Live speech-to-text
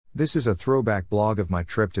This is a throwback blog of my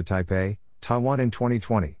trip to Taipei, Taiwan in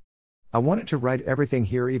 2020. I wanted to write everything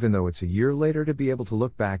here even though it's a year later to be able to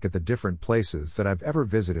look back at the different places that I've ever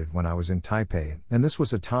visited when I was in Taipei, and this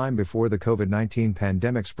was a time before the COVID-19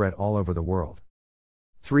 pandemic spread all over the world.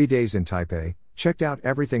 3 days in Taipei, checked out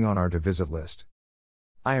everything on our to visit list.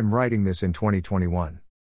 I am writing this in 2021.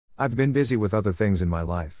 I've been busy with other things in my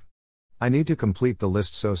life. I need to complete the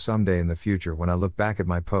list so someday in the future when I look back at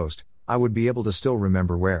my post, I would be able to still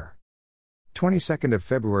remember where. 22nd of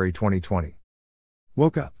February 2020.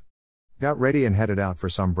 Woke up. Got ready and headed out for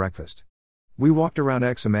some breakfast. We walked around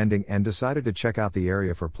Ximending and decided to check out the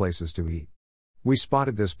area for places to eat. We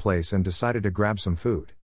spotted this place and decided to grab some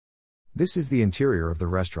food. This is the interior of the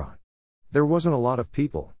restaurant. There wasn't a lot of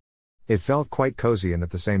people. It felt quite cozy and at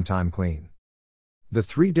the same time clean. The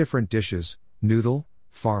 3 different dishes, noodle,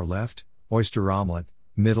 far left, oyster omelette,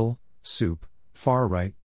 middle, soup, far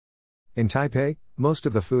right. In Taipei, most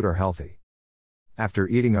of the food are healthy. After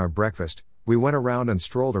eating our breakfast, we went around and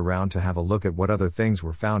strolled around to have a look at what other things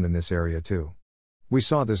were found in this area too. We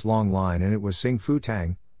saw this long line and it was Xing Fu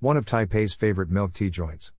Tang, one of Taipei's favorite milk tea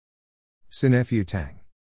joints. Xin Fu Tang.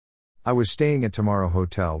 I was staying at Tomorrow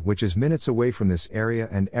Hotel, which is minutes away from this area,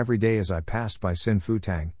 and every day as I passed by Xin Fu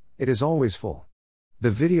Tang, it is always full.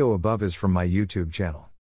 The video above is from my YouTube channel.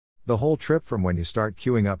 The whole trip from when you start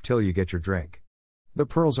queuing up till you get your drink. The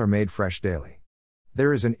pearls are made fresh daily.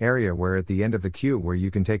 There is an area where at the end of the queue where you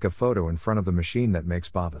can take a photo in front of the machine that makes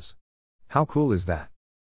bobas. How cool is that?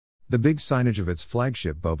 The big signage of its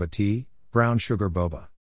flagship boba tea, brown sugar boba.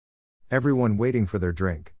 Everyone waiting for their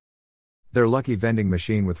drink. Their lucky vending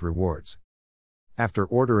machine with rewards. After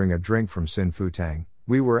ordering a drink from Xin Fu Tang,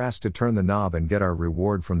 we were asked to turn the knob and get our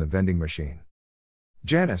reward from the vending machine.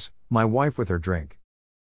 Janice, my wife, with her drink.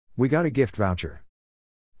 We got a gift voucher.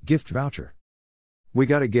 Gift voucher. We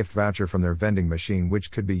got a gift voucher from their vending machine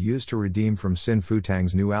which could be used to redeem from Xin Fu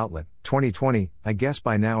Tang's new outlet, 2020. I guess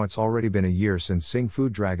by now it's already been a year since Xing Fu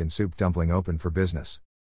Dragon Soup Dumpling opened for business.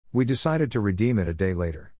 We decided to redeem it a day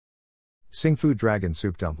later. Xing Fu Dragon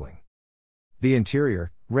Soup Dumpling. The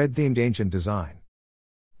interior, red-themed ancient design.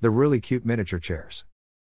 The really cute miniature chairs.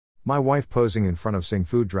 My wife posing in front of Xing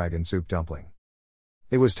Fu Dragon Soup Dumpling.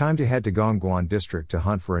 It was time to head to Gongguan District to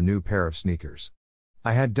hunt for a new pair of sneakers.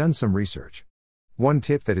 I had done some research. One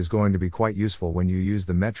tip that is going to be quite useful when you use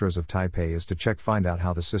the metros of Taipei is to find out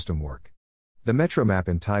how the system work. The metro map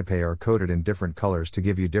in Taipei are coded in different colors to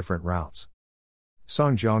give you different routes.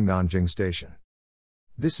 Songjiang Nanjing Station.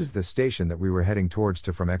 This is the station that we were heading towards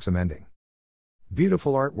from Ximending.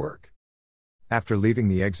 Beautiful artwork. After leaving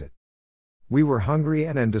the exit, we were hungry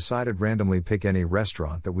and decided randomly pick any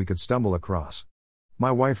restaurant that we could stumble across.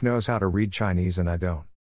 My wife knows how to read Chinese and I don't.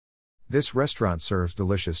 This restaurant serves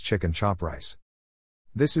delicious chicken chop rice.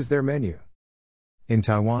 This is their menu. In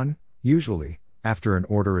Taiwan, usually, after an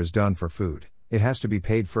order is done for food, it has to be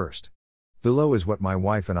paid first. Below is what my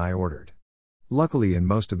wife and I ordered. Luckily in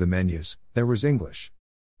most of the menus, there was English.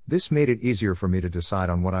 This made it easier for me to decide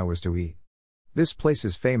on what I was to eat. This place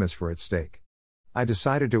is famous for its steak. I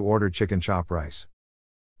decided to order chicken chop rice.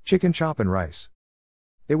 Chicken chop and rice.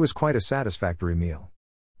 It was quite a satisfactory meal.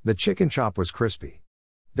 The chicken chop was crispy.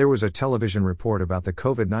 There was a television report about the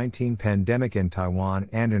COVID-19 pandemic in Taiwan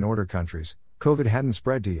and in other countries. COVID hadn't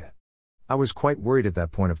spread to yet. I was quite worried at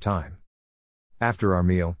that point of time. After our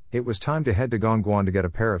meal, it was time to head to Gongguan to get a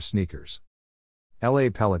pair of sneakers. LA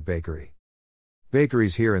Pellet Bakery.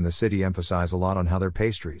 Bakeries here in the city emphasize a lot on how their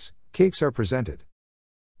pastries, cakes are presented.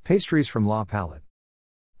 Pastries from La Palette.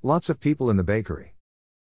 Lots of people in the bakery.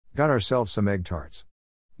 Got ourselves some egg tarts.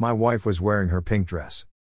 My wife was wearing her pink dress.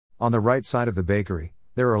 On the right side of the bakery,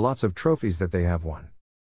 there are lots of trophies that they have won.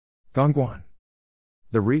 Gongguan.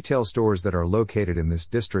 The retail stores that are located in this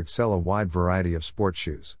district sell a wide variety of sports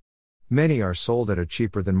shoes. Many are sold at a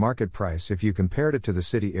cheaper than market price if you compared it to the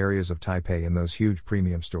city areas of Taipei in those huge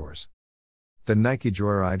premium stores. The Nike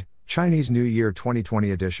Joyride, Chinese New Year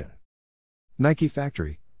 2020 edition. Nike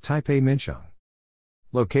Factory, Taipei Minsheng.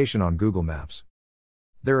 Location on Google Maps.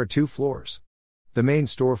 There are 2 floors. The main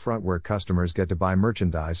storefront where customers get to buy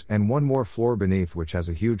merchandise and one more floor beneath which has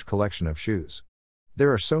a huge collection of shoes.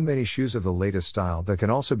 There are so many shoes of the latest style that can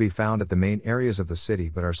also be found at the main areas of the city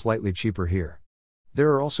but are slightly cheaper here.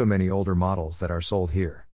 There are also many older models that are sold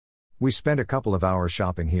here. We spent a couple of hours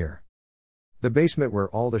shopping here. The basement where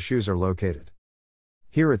all the shoes are located.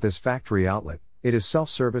 Here at this factory outlet, it is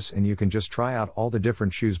self-service and you can just try out all the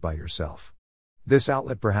different shoes by yourself. This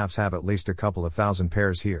outlet perhaps have at least a couple of thousand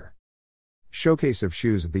pairs here. Showcase of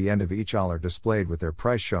shoes at the end of each aisle are displayed with their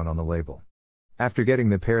price shown on the label. After getting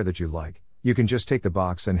the pair that you like, you can just take the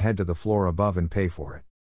box and head to the floor above and pay for it.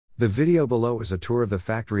 The video below is a tour of the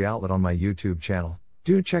factory outlet on my YouTube channel.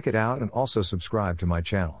 Do check it out and also subscribe to my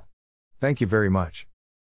channel. Thank you very much.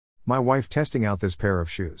 My wife testing out this pair of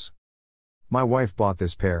shoes. My wife bought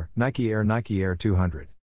this pair, Nike Air 200.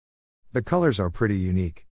 The colors are pretty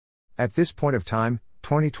unique. At this point of time,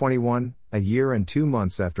 2021, a year and 2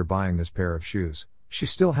 months after buying this pair of shoes, she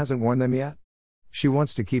still hasn't worn them yet. She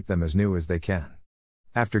wants to keep them as new as they can.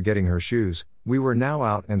 After getting her shoes, we were now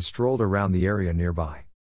out and strolled around the area nearby.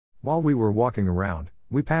 While we were walking around,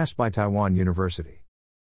 we passed by Taiwan University.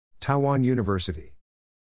 Taiwan University.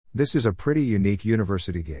 This is a pretty unique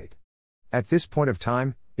university gate. At this point of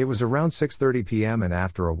time, it was around 6:30 p.m. and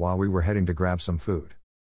after a while we were heading to grab some food.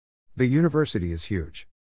 The university is huge.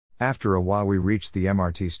 After a while we reached the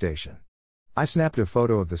MRT station. I snapped a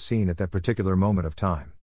photo of the scene at that particular moment of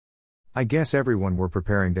time. I guess everyone were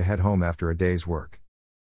preparing to head home after a day's work.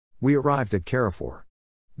 We arrived at Carrefour.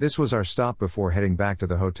 This was our stop before heading back to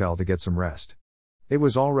the hotel to get some rest. It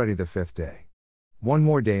was already the 5th day. One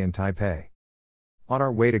more day in Taipei. On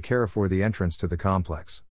our way to Carrefour, the entrance to the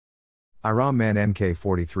complex. Iron Man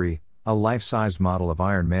MK43, a life-sized model of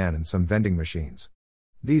Iron Man, and some vending machines.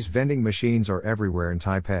 These vending machines are everywhere in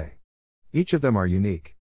Taipei. Each of them are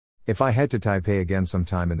unique. If I head to Taipei again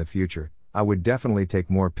sometime in the future, I would definitely take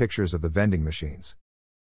more pictures of the vending machines.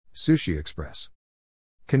 Sushi Express.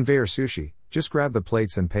 Conveyor sushi, just grab the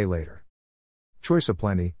plates and pay later. Choice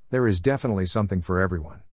aplenty, there is definitely something for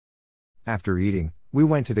everyone. After eating, we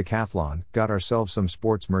went to Decathlon, got ourselves some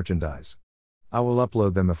sports merchandise. I will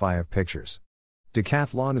upload them if I have pictures.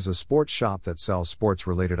 Decathlon is a sports shop that sells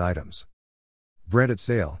sports-related items. Bread at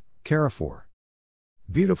sale, Carrefour.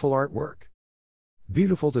 Beautiful artwork.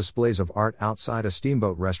 Beautiful displays of art outside a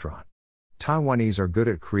steamboat restaurant. Taiwanese are good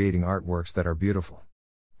at creating artworks that are beautiful.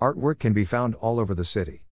 Artwork can be found all over the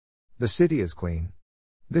city. The city is clean.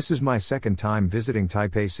 This is my second time visiting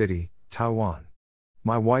Taipei City, Taiwan.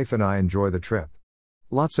 My wife and I enjoy the trip.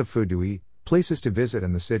 Lots of food to eat, places to visit,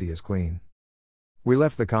 and the city is clean. We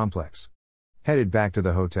left the complex. Headed back to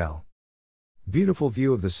the hotel. Beautiful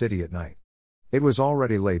view of the city at night. It was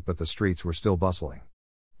already late but the streets were still bustling.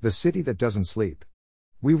 The city that doesn't sleep.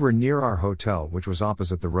 We were near our hotel, which was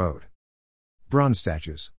opposite the road. Bronze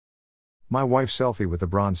statues. My wife's selfie with the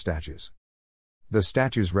bronze statues. The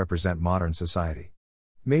statues represent modern society.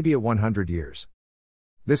 Maybe 100 years.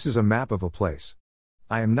 This is a map of a place.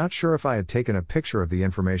 I am not sure if I had taken a picture of the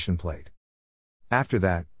information plate. After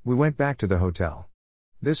that, we went back to the hotel.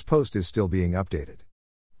 This post is still being updated.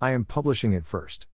 I am publishing it first.